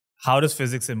how does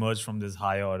physics emerge from this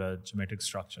higher order geometric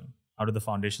structure? How do the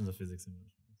foundations of physics emerge?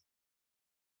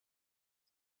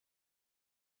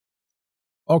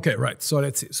 Okay, right. So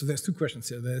let's see. So there's two questions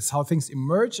here. There's how things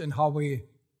emerge and how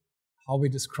we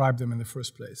describe them in the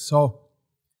first place. So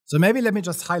maybe let me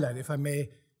just highlight, if I may,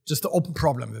 just the open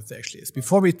problem that there actually is.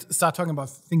 Before we start talking about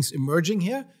things emerging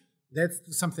here, let's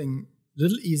do something a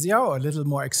little easier or a little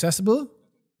more accessible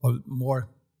or more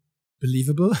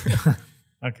believable.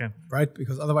 Okay. Right?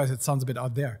 Because otherwise it sounds a bit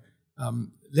out there.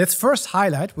 Let's first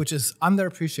highlight, which is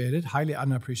underappreciated, highly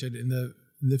underappreciated in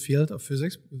the field of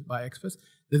physics by experts,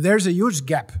 that there's a huge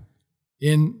gap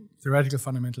in theoretical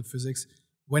fundamental physics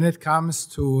when it comes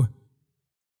to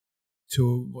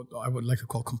what I would like to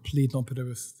call complete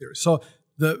non-perturbative theory. So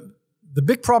the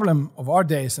big problem of our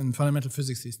days in fundamental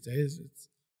physics these days, it's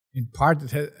in part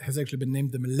it has actually been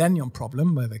named the Millennium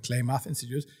Problem by the Clay Math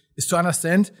Institute, is to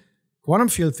understand quantum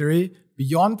field theory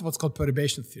beyond what's called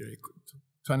perturbation theory,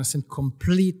 to understand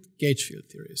complete gauge field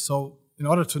theory. So in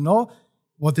order to know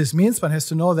what this means, one has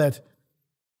to know that,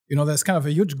 there's kind of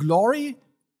a huge glory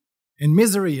and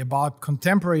misery about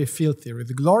contemporary field theory.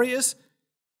 The glory is,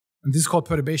 and this is called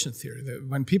perturbation theory, that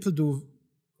when people do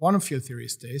quantum field theory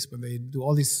these days, when they do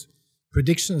all these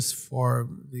predictions for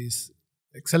these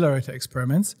accelerator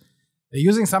experiments, they're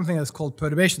using something that's called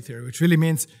perturbation theory, which really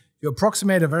means you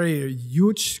approximate a very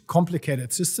huge,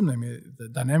 complicated system, I mean, the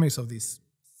dynamics of these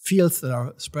fields that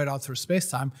are spread out through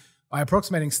space-time, by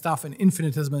approximating stuff in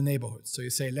infinitesimal neighborhoods. So you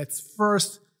say, let's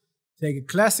first take a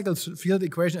classical field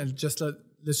equation and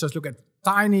let's just look at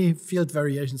tiny field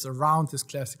variations around this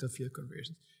classical field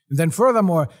conversion. And then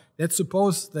furthermore, let's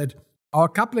suppose that our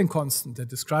coupling constant that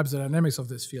describes the dynamics of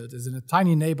this field is in a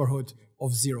tiny neighborhood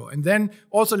of 0. And then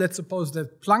also let's suppose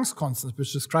that Planck's constant,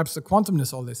 which describes the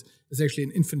quantumness of all this, is actually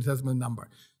an infinitesimal number.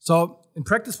 So in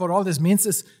practice, what all this means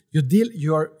is you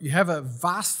have a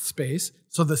vast space.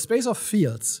 So the space of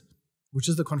fields, which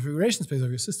is the configuration space of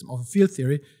your system, of a field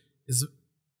theory, is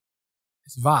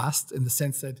vast in the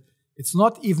sense that it's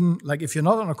not even, like if you're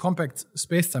not on a compact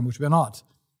space-time, which we're not,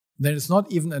 then it's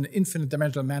not even an infinite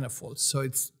dimensional manifold. So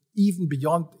it's even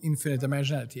beyond infinite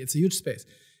dimensionality. It's a huge space.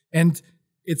 And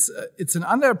it's an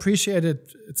underappreciated,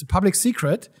 it's a public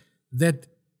secret that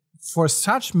for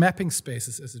such mapping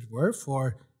spaces, as it were,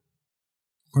 for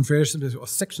configuration spaces or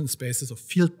section spaces of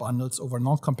field bundles over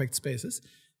non-compact spaces,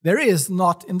 there is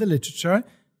not in the literature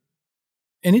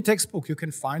any textbook you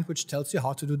can find which tells you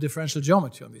how to do differential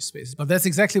geometry on these spaces. But that's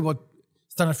exactly what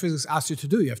standard physics asks you to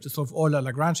do. You have to solve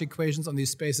Euler-Lagrange equations on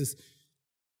these spaces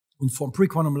and form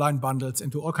pre-quantum line bundles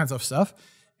and do all kinds of stuff.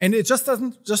 And it just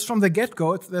doesn't, just from the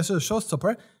get-go, there's a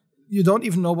showstopper. You don't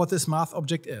even know what this math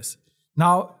object is.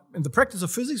 Now, in the practice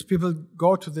of physics, people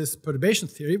go to this perturbation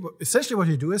theory. Essentially what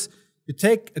you do is you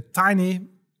take a tiny,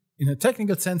 in a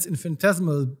technical sense,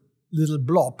 infinitesimal little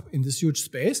blob in this huge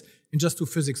space and just do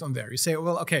physics on there. You say,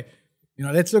 well, okay,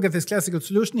 let's look at this classical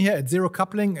solution here at 0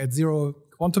 coupling, at 0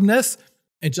 quantumness,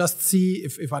 and just see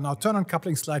if I now turn on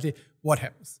coupling slightly, what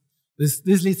happens.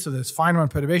 This leads to this Feynman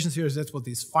perturbation theory. That's what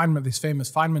these famous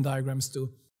Feynman diagrams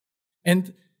do.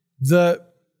 And the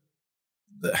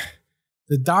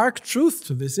dark truth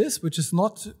to this is, which is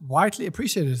not widely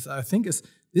appreciated, I think, is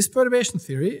this perturbation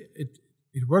theory.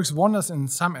 It works wonders in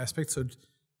some aspects. So,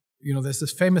 there's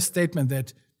this famous statement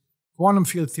that quantum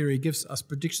field theory gives us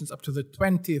predictions up to the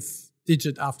 20th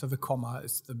digit after the comma.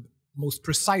 It's the most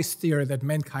precise theory that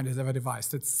mankind has ever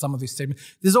devised. That's some of these statements.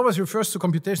 This always refers to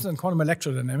computations and quantum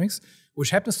electrodynamics,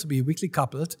 which happens to be weakly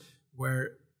coupled,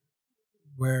 where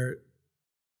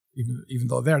even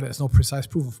though there's no precise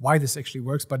proof of why this actually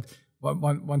works, but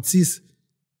one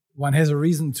has a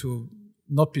reason to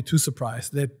not be too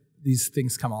surprised that these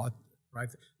things come out, right?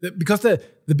 Because the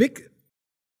big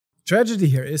tragedy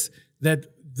here is that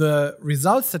the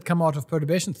results that come out of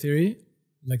perturbation theory,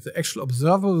 like the actual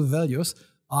observable values,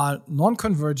 are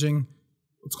non-converging,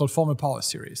 what's called formal power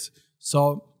series.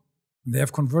 So they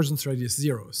have convergence radius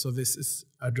 0. So this is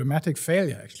a dramatic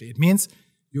failure, actually. It means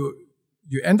you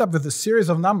end up with a series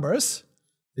of numbers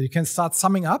that you can start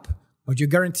summing up, but you're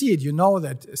guaranteed,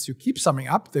 that as you keep summing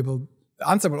up, the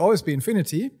answer will always be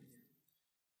infinity.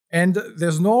 And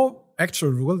there's no actual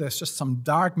rule. There's just some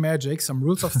dark magic, some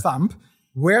rules of thumb,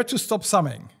 where to stop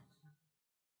summing.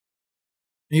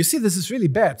 And you see, this is really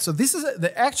bad. So this is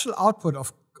the actual output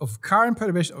of current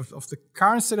perturbation, of the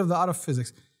current state of the art of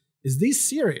physics, is this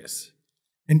series.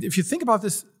 And if you think about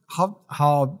this,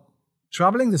 how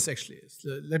troubling this actually is.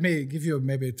 Let me give you,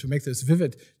 maybe to make this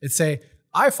vivid, let's say,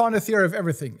 I found a theory of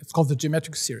everything. It's called the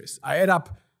geometric series. I add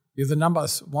up the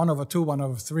numbers 1 over 2, 1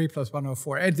 over 3, plus 1 over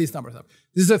 4. Add these numbers up.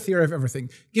 This is a theory of everything.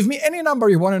 Give me any number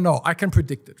you want to know. I can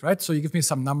predict it, right? So you give me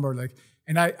some number like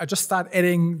And I just start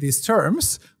adding these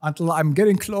terms until I'm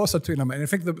getting closer to a number. And in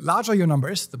fact, the larger your number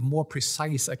is, the more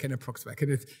precise I can approximate. I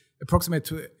can approximate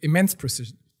to immense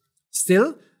precision.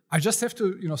 Still, I just have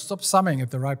to, stop summing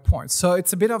at the right point. So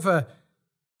it's a bit of a,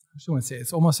 I should want to say,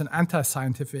 it's almost an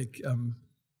anti-scientific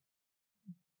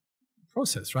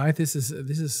process, right? This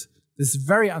is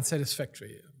very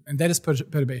unsatisfactory, and that is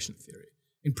perturbation theory.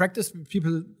 In practice,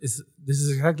 this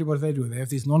is exactly what they do. They have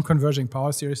these non-converging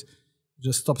power series. You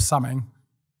just stop summing,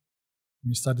 and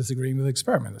you start disagreeing with the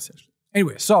experiment, essentially.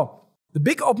 Anyway, so the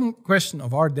big open question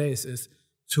of our days is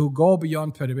to go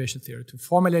beyond perturbation theory, to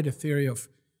formulate a theory of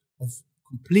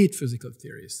complete physical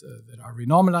theories that are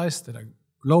renormalized, that are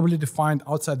globally defined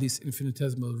outside these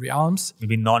infinitesimal realms.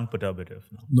 Maybe non-perturbative.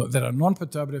 No, that are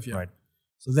non-perturbative, yeah. Right.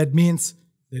 So that means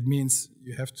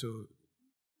you have to,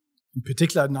 in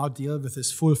particular, now deal with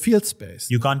this full field space.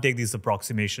 You can't take these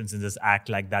approximations and just act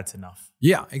like that's enough.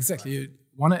 Yeah, exactly. You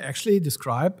want to actually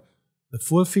describe the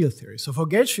full field theory. So for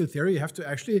gauge field theory, you have to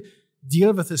actually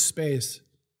deal with this space,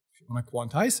 if you want to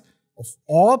quantize, of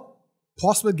all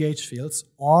possible gauge fields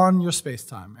on your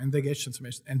space-time and the gauge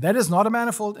transformation. And that is not a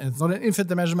manifold, and it's not an infinite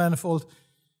dimensional manifold,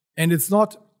 and it's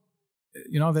not,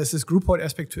 there's this group-wide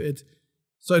aspect to it.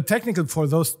 So technical, for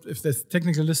those, if there's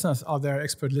technical listeners out there,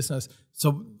 expert listeners,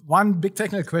 so one big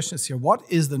technical question is here, what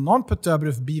is the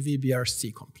non-perturbative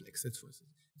BV-BRC complex? It's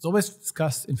always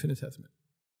discussed infinitesimally.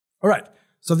 All right,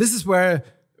 so this is where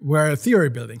theory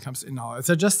building comes in now. As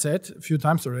I just said a few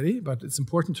times already, but it's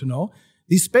important to know,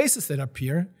 these spaces that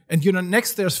appear, and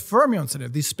next there's fermions in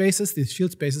it. These spaces, these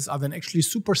field spaces, are then actually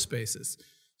superspaces.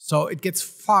 So it gets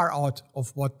far out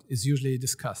of what is usually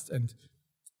discussed. And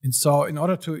so in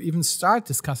order to even start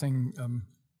discussing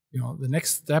the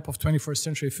next step of 21st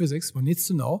century physics, one needs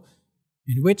to know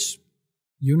in which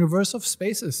universe of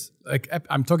spaces, like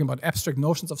I'm talking about abstract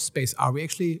notions of space, are we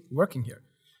actually working here?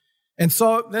 And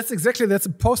so that's a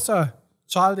poster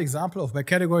child example of where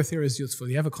category theory is useful.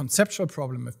 You have a conceptual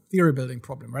problem, a theory building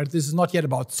problem, right? This is not yet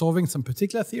about solving some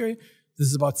particular theory. This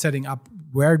is about setting up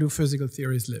where do physical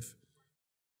theories live.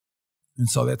 And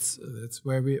so that's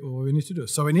what we need to do.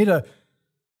 So we need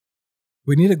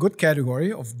a good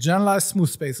category of generalized smooth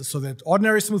spaces so that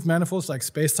ordinary smooth manifolds like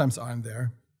spacetimes aren't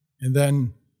there. And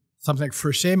then something like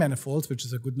Frechet manifolds, which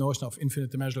is a good notion of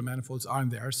infinite dimensional manifolds,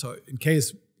 aren't there. So in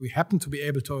case we happen to be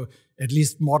able to at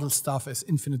least model stuff as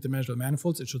infinite dimensional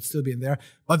manifolds, it should still be in there.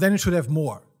 But then it should have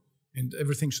more, and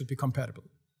everything should be compatible.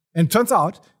 And it turns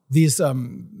out these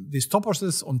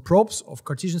toposes on probes of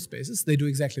Cartesian spaces, they do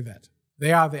exactly that.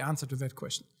 They are the answer to that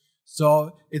question.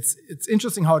 So it's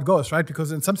interesting how it goes, right?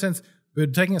 Because in some sense, we're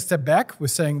taking a step back. We're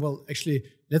saying, well, actually,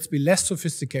 let's be less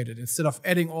sophisticated instead of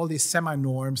adding all these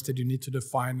semi-norms that you need to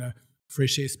define a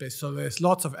Frechet space. So there's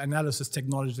lots of analysis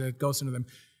technology that goes into them.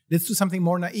 Let's do something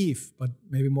more naive, but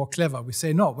maybe more clever. We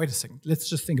say, no, wait a second. Let's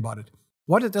just think about it.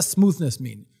 What does smoothness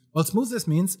mean? Well, smoothness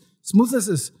means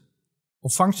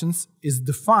of functions is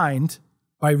defined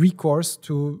by recourse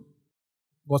to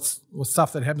what's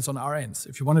stuff that happens on Rn's.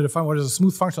 If you want to define what is a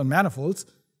smooth function on manifolds,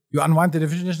 you unwind the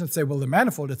definition and say, well, the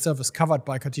manifold itself is covered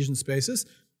by Cartesian spaces.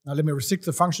 Now let me restrict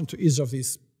the function to each of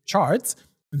these charts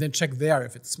and then check there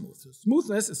if it's smooth. So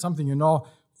smoothness is something you know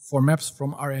for maps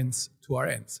from Rn's to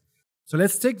Rn's. So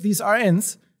let's take these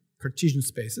Rn's, Cartesian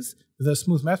spaces, with a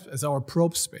smooth map as our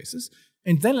probe spaces.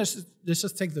 And then let's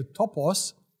just take the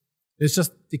topos. Let's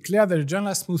just declare that a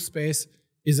generalized smooth space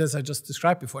is, as I just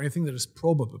described before, anything that is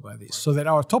probable by these. So that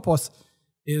our topos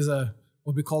is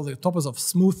what we call the topos of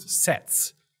smooth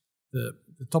sets. The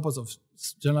topos of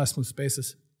generalized smooth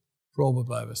spaces probable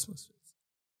by a smooth space.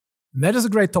 And that is a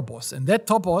great topos. And that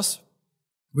topos,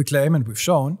 we claim and we've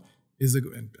shown,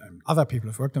 and other people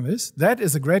have worked on this, that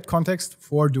is a great context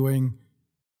for doing,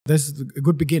 this is a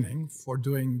good beginning for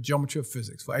doing geometry of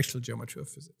physics, for actual geometry of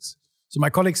physics. So my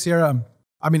colleagues here,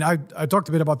 I talked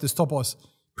a bit about this topos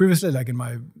previously, like in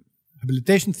my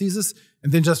habilitation thesis,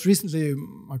 and then just recently,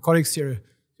 my colleagues here,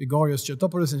 Grigorios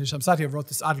Giotopoulos and Hisham Satia, wrote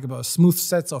this article about smooth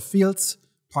sets of fields,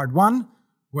 part 1,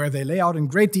 where they lay out in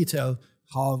great detail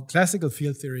how classical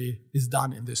field theory is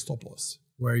done in this topos,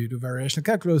 where you do variational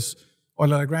calculus,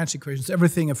 Euler-Lagrange equations,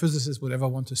 everything a physicist would ever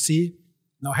want to see,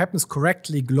 now happens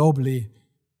correctly globally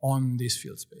on these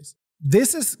field space.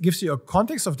 This gives you a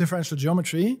context of differential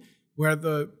geometry where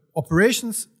the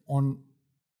operations on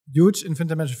huge infinite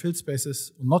dimensional field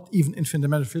spaces, or not even infinite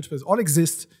dimensional field spaces, all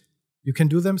exist. You can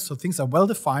do them, so things are well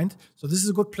defined. So this is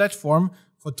a good platform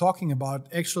for talking about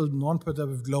actual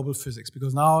non-perturbative global physics,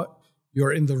 because now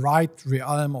you're in the right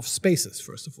realm of spaces,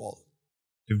 first of all.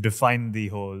 You've defined the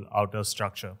whole outer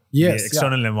structure, Yes, the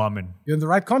external environment. You're in the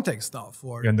right context now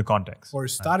You're in the context. for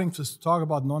starting to talk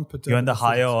about non-perturbative. You're in the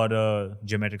higher physics. order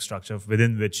geometric structure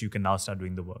within which you can now start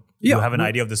doing the work. Yeah, You have an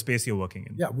idea of the space you're working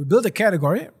in. Yeah, we build a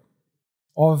category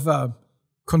of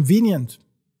convenient,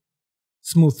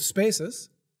 smooth spaces,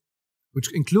 which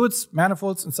includes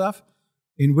manifolds and stuff,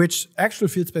 in which actual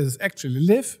field spaces actually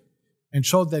live, and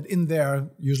showed that in their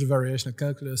usual variational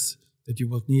calculus that you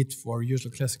will need for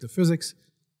usual classical physics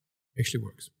actually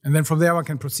works. And then from there one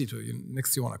can proceed to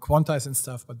next you want to quantize and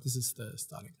stuff, but this is the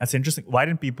starting. That's interesting. Why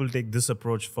didn't people take this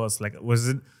approach first? Like, was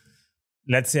it,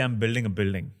 let's say I'm building a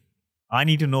building. I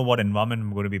need to know what environment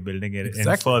I'm going to be building it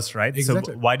in first, right?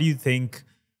 Exactly. So why do you think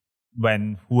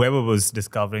when whoever was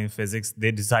discovering physics,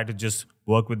 they decided to just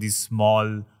work with these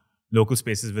small local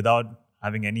spaces without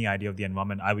having any idea of the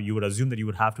environment? You would assume that you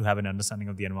would have to have an understanding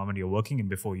of the environment you're working in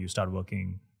before you start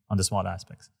working on the small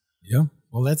aspects. Yeah,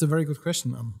 well, that's a very good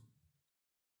question.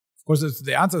 Of course,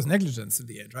 the answer is negligence in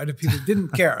the end, right? If people didn't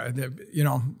care,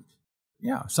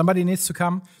 somebody needs to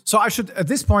come. So at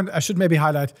this point, I should maybe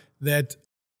highlight that,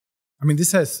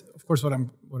 this has, of course, what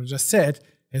I just said,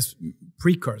 has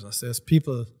precursors. There's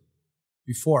people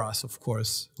before us, of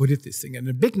course, who did this thing. And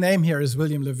the big name here is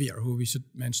William Lawania, who we should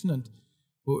mention. And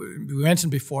who we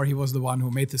mentioned before, he was the one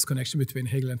who made this connection between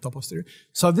Hegel and topos theory.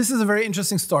 So this is a very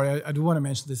interesting story. I do want to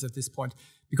mention this at this point,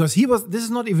 because this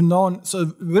is not even known.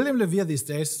 So William Lawania these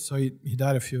days, so he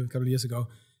died a couple of years ago,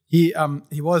 he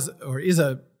was, or is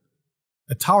a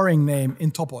towering name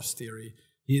in topos theory.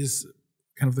 He is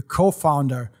kind of the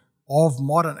co-founder of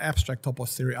modern abstract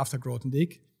topos theory after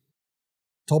Grothendieck,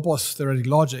 topos theoretic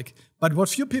logic. But what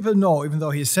few people know, even though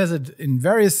he says it in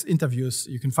various interviews,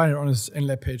 you can find it on his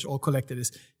nLab page, all collected,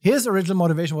 is his original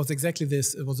motivation was exactly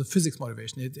this. It was a physics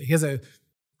motivation. He has a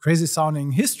crazy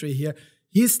sounding history here.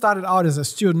 He started out as a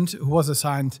student who was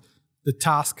assigned the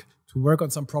task to work on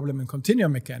some problem in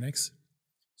continuum mechanics,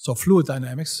 so fluid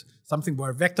dynamics, something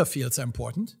where vector fields are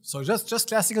important. So just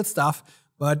classical stuff.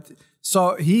 But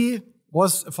so he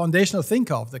was a foundational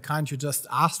thinker of the kind you just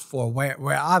asked for.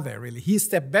 Where are they really? He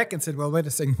stepped back and said, well, wait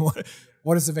a second,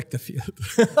 what is a vector field?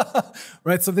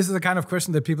 Right? So this is the kind of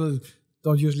question that people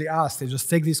don't usually ask. They just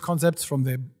take these concepts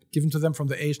given to them from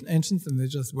the ancients and they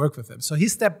just work with them. So he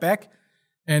stepped back,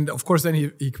 and of course then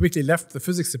he quickly left the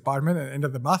physics department and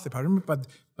entered the math department, but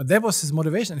that was his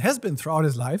motivation and has been throughout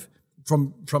his life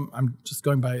from I'm just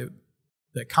going by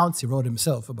the accounts he wrote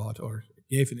himself about or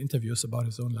gave in interviews about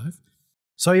his own life.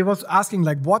 So he was asking,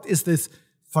 what is this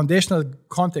foundational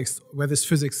context where this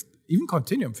physics, even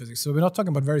continuum physics, so we're not talking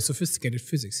about very sophisticated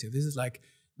physics here. This is like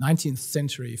 19th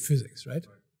century physics, right?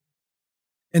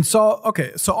 And so,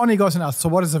 so on he goes and asks, so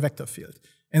what is a vector field?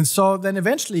 And so then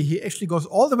eventually he actually goes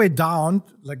all the way down,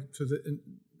 to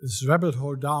this rabbit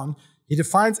hole down. He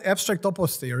defines abstract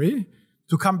topos theory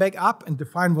to come back up and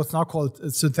define what's now called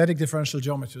synthetic differential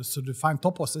geometry. So to define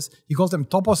toposes, he calls them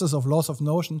toposes of laws of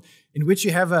notion, in which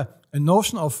you have a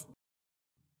notion of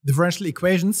differential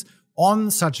equations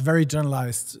on such very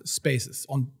generalized spaces,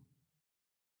 on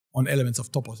elements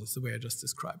of toposes, the way I just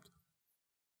described.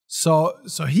 So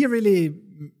he really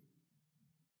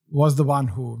was the one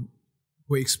who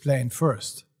explained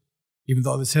first, even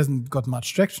though this hasn't got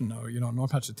much traction or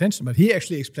not much attention, but he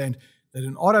actually explained that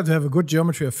in order to have a good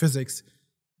geometry of physics,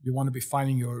 you want to be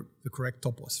finding the correct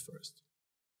topos first.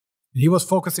 He was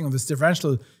focusing on this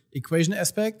differential equation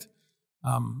aspect,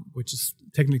 which is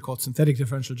technically called synthetic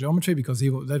differential geometry, because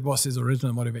that was his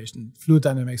original motivation. Fluid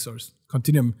dynamics or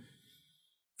continuum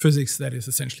physics, that is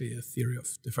essentially a theory of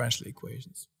differential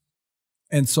equations.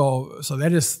 And so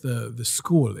that is the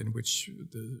school in which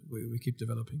we keep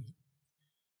developing.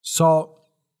 So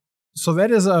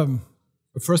that is a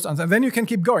first answer. And then you can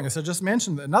keep going. As I just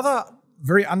mentioned, another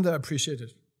very underappreciated,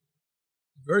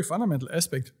 very fundamental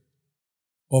aspect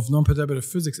of non-perturbative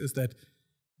physics is that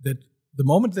the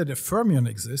moment that a fermion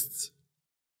exists,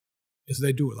 as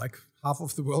they do, like half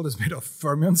of the world is made of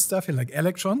fermion stuff, like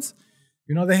electrons.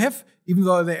 They have, even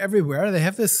though they're everywhere, they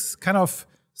have this kind of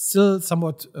still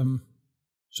somewhat,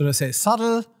 should I say,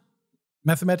 subtle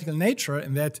mathematical nature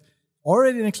in that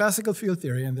already in a classical field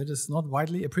theory, and that is not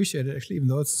widely appreciated actually, even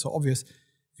though it's so obvious,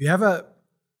 if you have a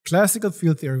classical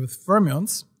field theory with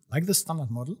fermions, like the standard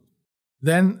model,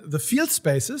 then the field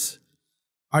spaces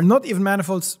are not even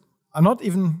manifolds, are not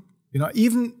even,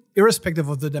 even irrespective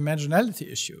of the dimensionality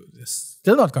issue, they're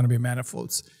still not going to be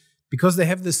manifolds because they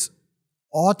have this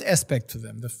odd aspect to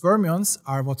them. The fermions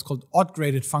are what's called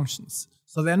odd-graded functions.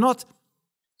 So they're not,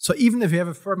 so even if you have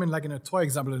a fermion, like in a toy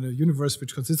example, in a universe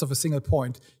which consists of a single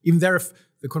point, even there, if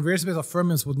the conveyor space of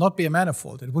fermions would not be a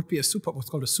manifold, it would be what's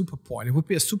called a superpoint. It would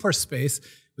be a superspace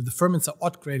where the fermions are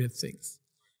odd-graded things.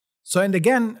 So, and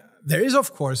again, there is,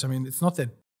 of course, I mean, it's not that,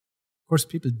 of course,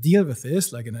 people deal with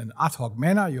this like in an ad hoc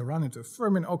manner. You run into a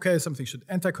fermion, okay, something should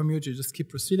anti-commute, you just keep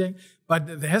proceeding.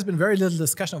 But there has been very little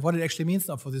discussion of what it actually means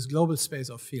now for this global space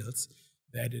of fields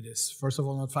that it is. First of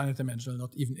all, not finite dimensional,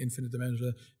 not even infinite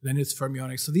dimensional, then it's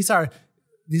fermionic. So these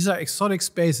are exotic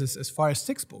spaces as far as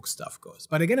textbook stuff goes.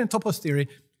 But again, in topos theory,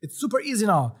 it's super easy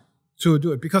now to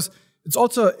do it because it's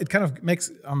also, it kind of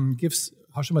makes, gives,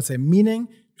 how should I say, meaning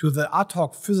to the ad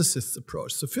hoc physicists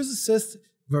approach. So physicists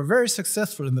were very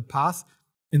successful in the past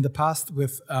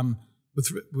with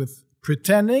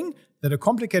pretending that a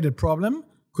complicated problem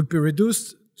could be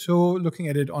reduced to looking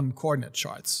at it on coordinate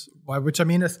charts. By which I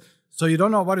mean is, so you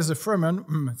don't know what is a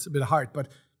fermion, it's a bit hard, but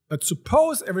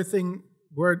suppose everything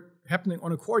were happening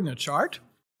on a coordinate chart,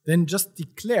 then just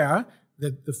declare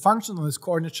that the function on this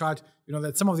coordinate chart,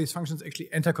 that some of these functions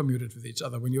actually anti-commuted with each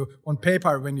other. When you, on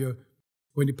paper, when you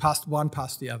passed one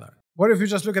past the other. What if you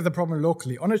just look at the problem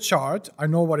locally? On a chart, I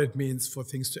know what it means for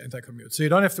things to anti-commute. So you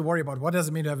don't have to worry about what does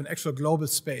it mean to have an actual global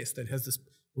space that has this,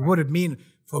 what would it mean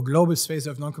for a global space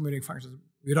of non-commuting functions?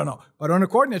 We don't know. But on a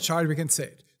coordinate chart, we can say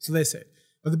it. So they say it.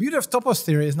 But the beauty of topos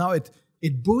theory is now it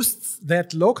boosts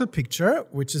that local picture,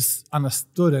 which is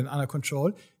understood and under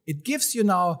control. It gives you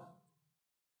now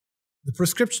the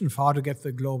prescription for how to get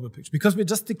the global picture. Because we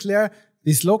just declare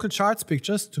these local charts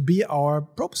pictures to be our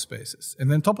probe spaces.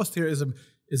 And then topos theory is a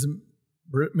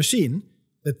machine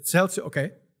that tells you,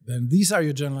 okay, then these are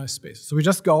your generalized spaces. So we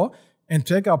just go and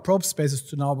take our probe spaces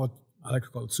to now what I like to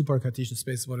call super Cartesian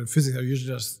spaces, what in physics are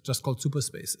usually just called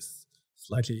superspaces.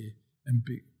 Slightly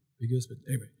ambiguous, but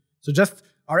anyway. So just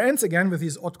our ends again with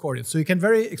these odd coordinates. So you can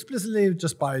very explicitly,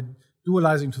 just by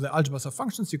dualizing to the algebras of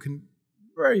functions, you can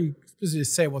very explicitly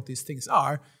say what these things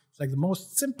are. It's like the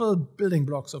most simple building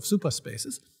blocks of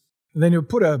superspaces. And then you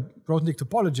put a Grothendieck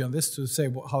topology on this to say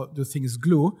how do things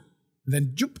glue. And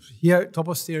then here,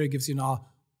 topos theory gives you now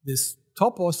this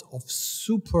topos of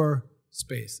super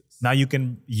spaces. Now you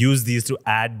can use these to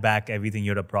add back everything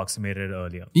you had approximated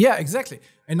earlier. Yeah, exactly.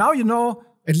 And now you know,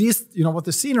 at least you know what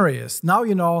the scenery is. Now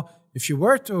you know if you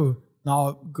were to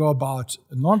now go about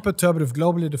a non-perturbative,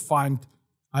 globally defined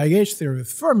IH theory with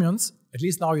fermions, at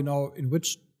least now you know in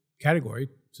which category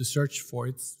to search for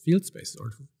its field spaces or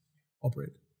to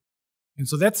operate. And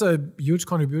so that's a huge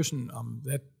contribution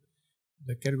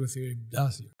that category theory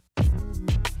does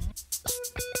here.